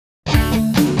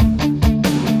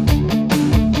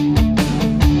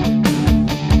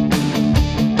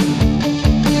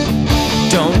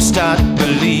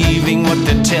believing what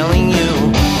they're telling you.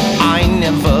 I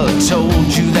never told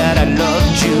you that I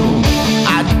loved you.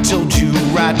 I told you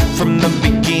right from the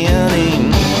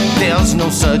beginning, there's no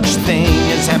such thing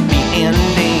as happy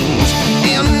endings.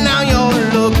 And now you're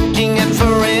looking at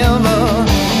forever.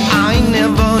 I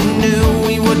never knew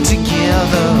we were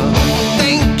together.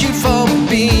 Thank you for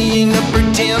being a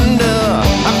pretender.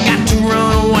 I've got to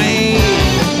run away.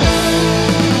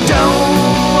 Don't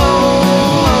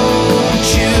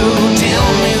you tell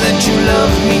me that you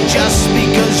love me just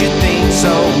because you think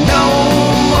so. No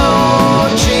more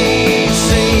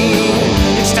chasing,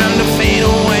 it's time to fade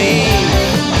away.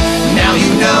 Now you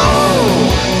know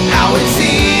how it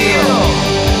feels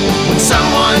when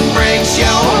someone breaks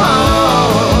your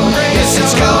heart. Yes,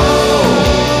 it's cold,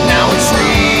 now it's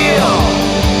real.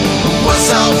 We're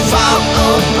so far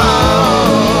apart.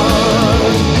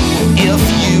 If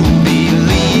you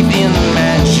believe in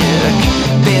magic,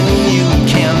 then you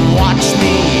can watch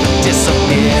me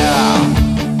disappear.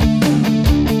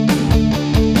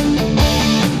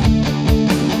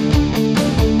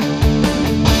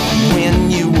 When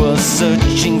you were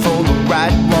searching for the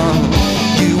right one,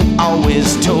 you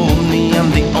always told me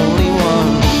I'm the only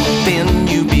one. Then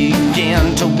you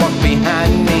began to walk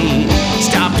behind me,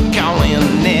 stopped calling,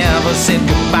 never said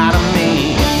goodbye